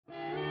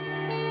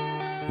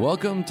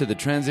Welcome to the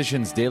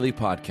Transitions Daily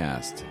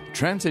podcast.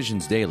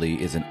 Transitions Daily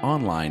is an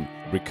online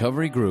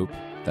recovery group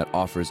that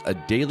offers a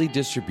daily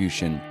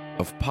distribution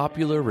of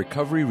popular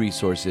recovery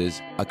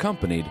resources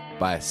accompanied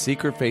by a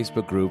secret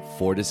Facebook group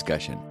for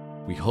discussion.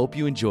 We hope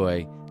you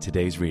enjoy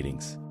today's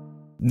readings.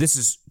 This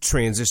is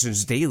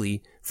Transitions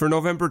Daily for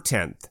November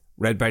 10th,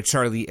 read by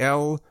Charlie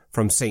L.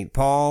 from St.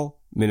 Paul,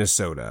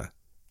 Minnesota.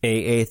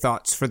 AA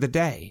Thoughts for the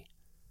Day.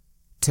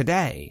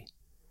 Today,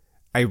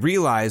 I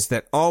realize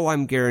that all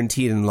I'm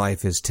guaranteed in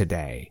life is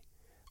today.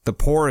 The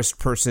poorest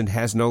person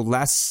has no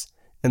less,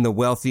 and the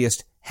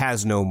wealthiest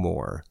has no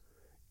more.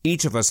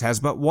 Each of us has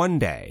but one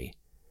day.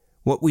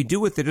 What we do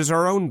with it is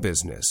our own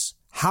business.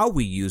 How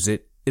we use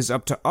it is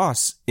up to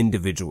us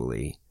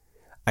individually.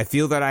 I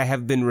feel that I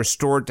have been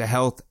restored to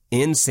health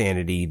and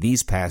sanity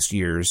these past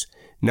years,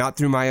 not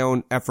through my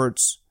own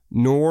efforts,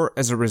 nor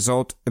as a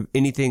result of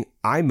anything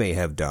I may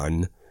have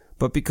done,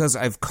 but because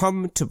I've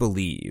come to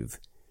believe,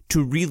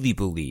 to really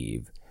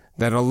believe,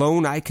 that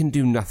alone I can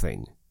do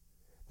nothing,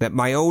 that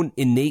my own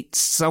innate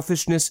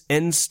selfishness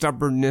and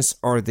stubbornness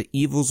are the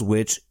evils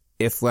which,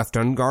 if left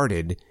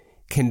unguarded,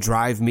 can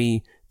drive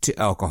me to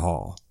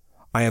alcohol.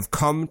 I have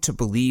come to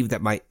believe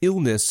that my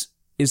illness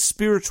is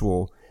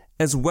spiritual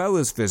as well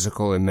as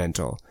physical and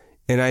mental,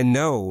 and I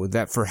know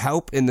that for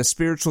help in the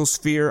spiritual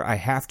sphere I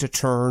have to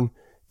turn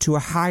to a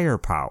higher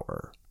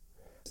power.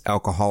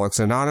 Alcoholics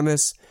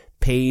Anonymous,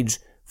 page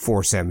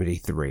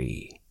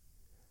 473.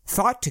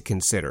 Thought to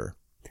consider.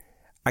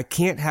 I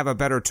can't have a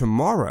better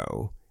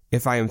tomorrow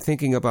if I am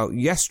thinking about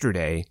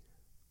yesterday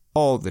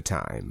all the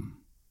time.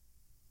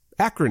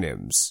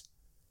 Acronyms.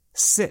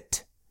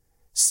 SIT.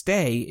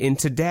 Stay in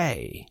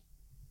today.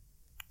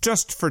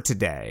 Just for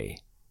today.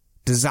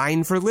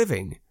 Design for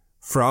living.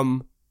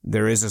 From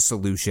There is a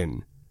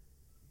Solution.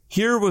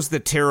 Here was the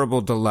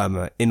terrible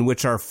dilemma in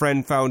which our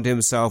friend found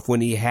himself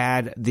when he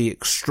had the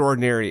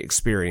extraordinary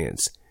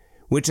experience,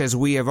 which, as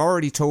we have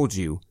already told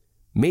you,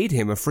 made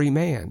him a free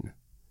man.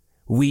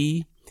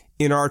 We,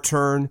 in our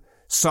turn,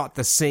 sought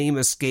the same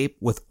escape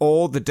with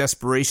all the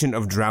desperation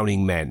of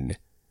drowning men.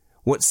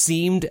 What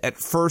seemed at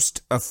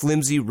first a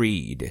flimsy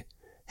reed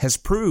has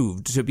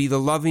proved to be the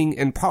loving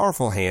and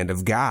powerful hand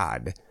of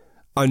God.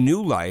 A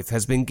new life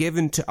has been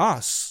given to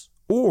us,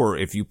 or,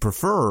 if you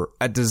prefer,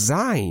 a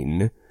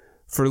design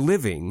for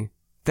living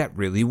that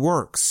really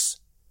works.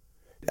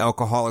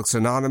 Alcoholics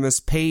Anonymous,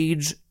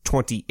 page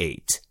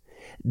 28.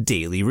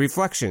 Daily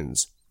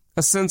Reflections.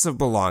 A sense of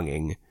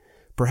belonging.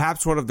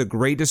 Perhaps one of the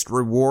greatest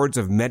rewards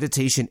of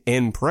meditation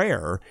and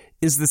prayer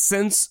is the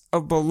sense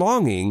of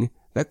belonging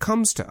that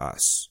comes to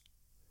us.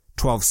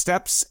 12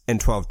 Steps and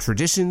 12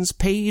 Traditions,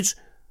 page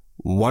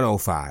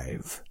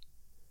 105.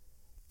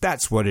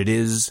 That's what it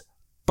is,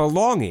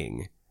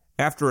 belonging.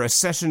 After a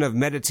session of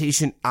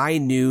meditation, I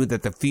knew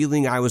that the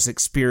feeling I was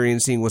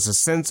experiencing was a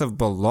sense of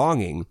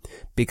belonging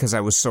because I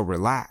was so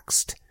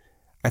relaxed.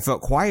 I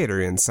felt quieter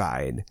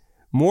inside,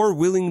 more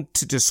willing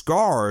to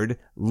discard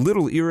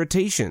little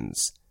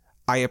irritations.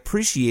 I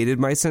appreciated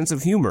my sense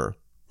of humor.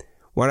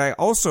 What I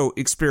also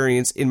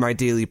experience in my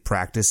daily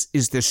practice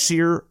is the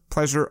sheer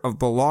pleasure of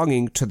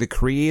belonging to the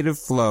creative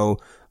flow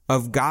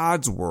of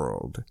God's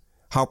world.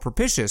 How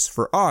propitious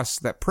for us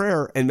that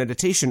prayer and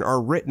meditation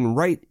are written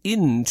right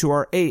into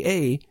our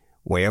AA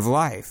way of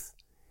life.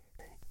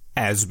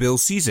 As Bill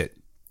sees it,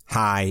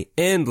 high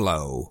and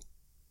low.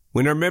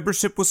 When our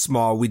membership was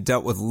small, we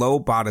dealt with low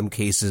bottom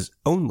cases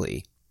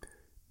only.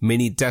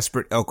 Many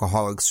desperate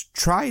alcoholics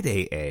tried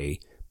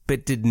AA,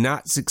 but did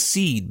not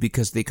succeed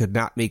because they could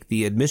not make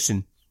the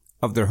admission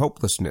of their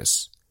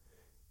hopelessness.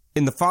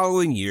 In the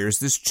following years,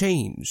 this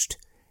changed.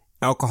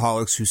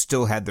 Alcoholics who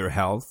still had their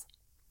health,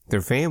 their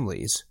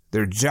families,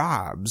 their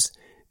jobs,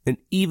 and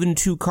even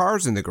 2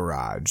 cars in the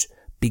garage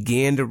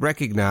began to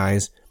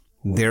recognize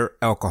their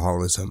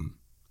alcoholism.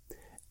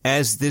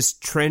 As this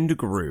trend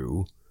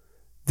grew,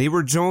 they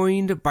were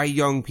joined by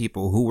young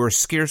people who were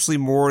scarcely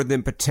more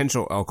than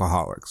potential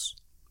alcoholics.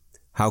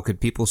 How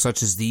could people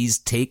such as these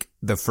take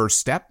the first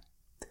step?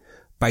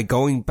 By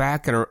going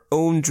back in our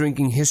own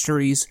drinking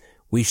histories,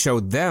 we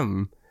showed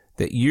them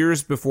that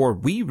years before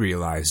we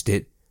realized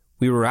it,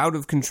 we were out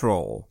of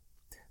control,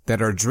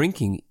 that our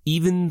drinking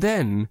even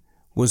then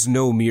was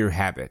no mere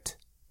habit,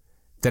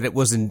 that it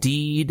was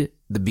indeed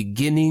the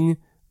beginning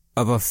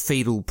of a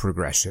fatal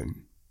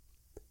progression.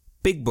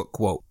 Big Book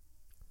quote.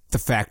 The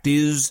fact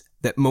is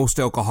that most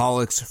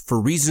alcoholics,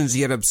 for reasons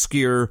yet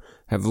obscure,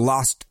 have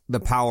lost the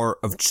power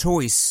of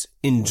choice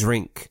in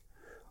drink.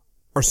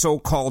 Our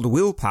so-called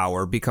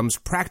willpower becomes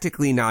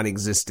practically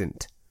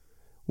non-existent.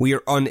 We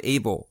are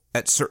unable,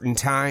 at certain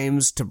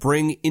times, to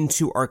bring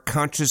into our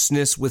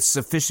consciousness with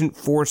sufficient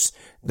force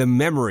the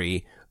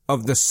memory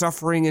of the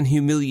suffering and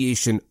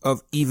humiliation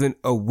of even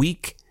a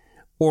week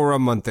or a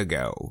month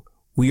ago.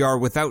 We are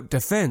without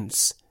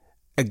defense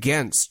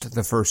against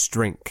the first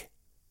drink.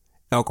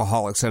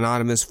 Alcoholics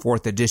Anonymous,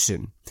 4th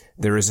edition.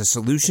 There is a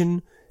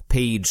Solution,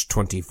 page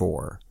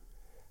 24.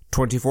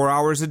 24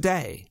 hours a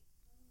day.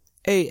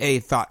 AA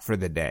Thought for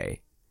the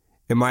Day.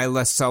 Am I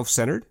less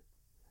self-centered?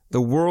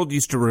 The world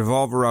used to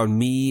revolve around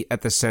me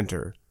at the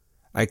center.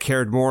 I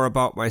cared more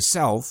about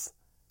myself,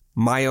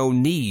 my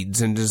own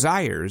needs and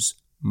desires,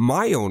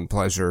 my own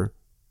pleasure,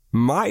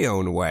 my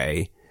own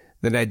way,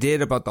 than I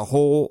did about the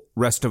whole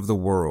rest of the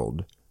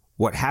world.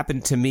 What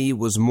happened to me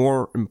was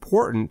more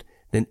important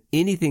than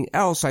anything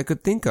else I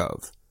could think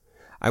of.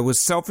 I was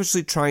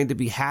selfishly trying to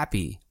be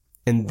happy,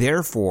 and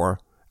therefore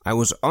I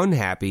was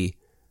unhappy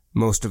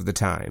most of the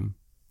time.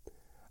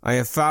 I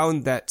have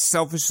found that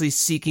selfishly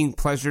seeking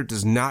pleasure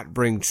does not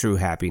bring true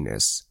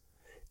happiness.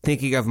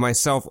 Thinking of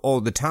myself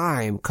all the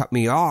time cut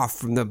me off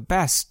from the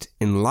best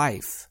in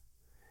life.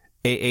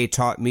 AA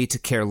taught me to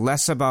care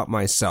less about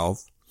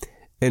myself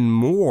and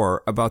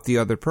more about the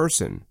other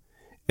person.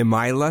 Am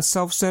I less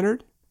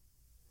self-centered?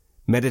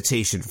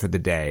 Meditation for the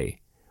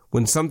day.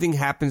 When something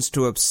happens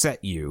to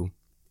upset you,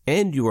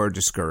 and you are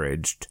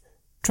discouraged,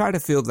 try to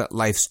feel that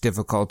life's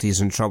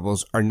difficulties and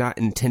troubles are not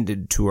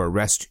intended to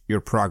arrest your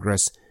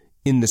progress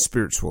in the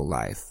spiritual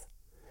life,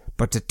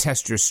 but to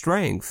test your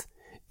strength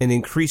and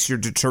increase your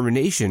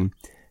determination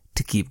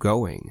to keep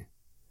going.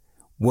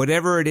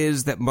 Whatever it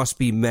is that must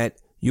be met,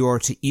 you are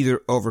to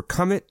either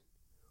overcome it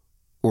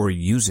or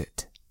use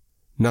it.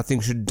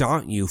 Nothing should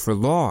daunt you for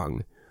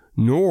long,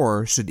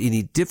 nor should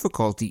any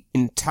difficulty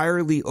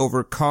entirely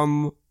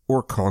overcome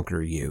or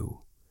conquer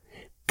you.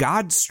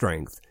 God's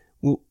strength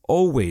will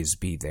always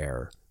be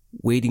there,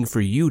 waiting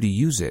for you to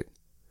use it.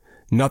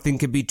 Nothing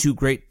can be too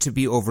great to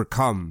be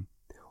overcome,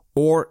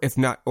 or if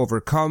not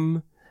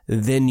overcome,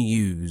 then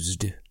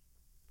used.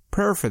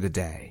 Prayer for the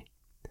day.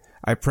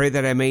 I pray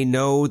that I may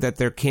know that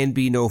there can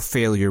be no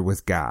failure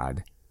with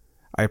God.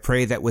 I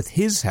pray that with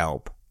His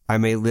help, I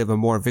may live a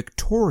more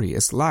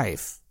victorious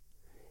life.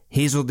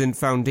 Hazelden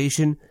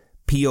Foundation,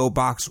 P.O.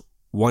 Box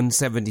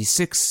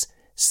 176,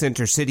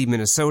 Center City,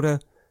 Minnesota,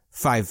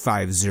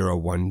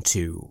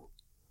 55012.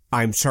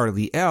 I'm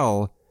Charlie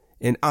L.,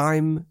 and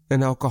I'm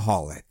an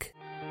alcoholic.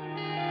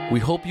 We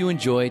hope you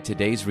enjoyed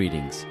today's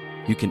readings.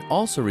 You can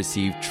also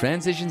receive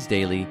Transitions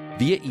Daily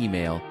via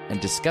email and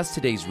discuss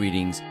today's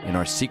readings in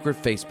our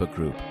secret Facebook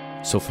group.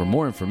 So for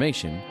more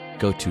information,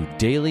 go to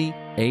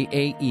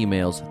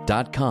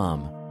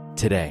dailyaaemails.com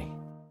today.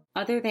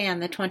 Other than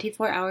the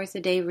 24 hours a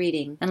day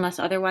reading, unless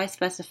otherwise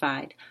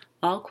specified,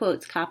 all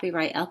quotes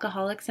copyright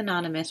Alcoholics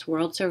Anonymous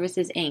World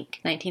Services,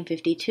 Inc.,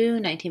 1952,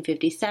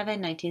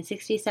 1957,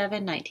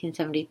 1967,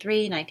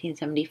 1973,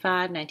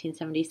 1975,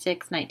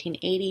 1976,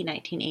 1980,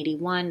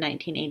 1981,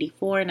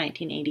 1984,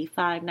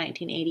 1985,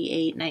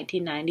 1988,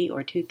 1990,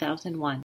 or 2001.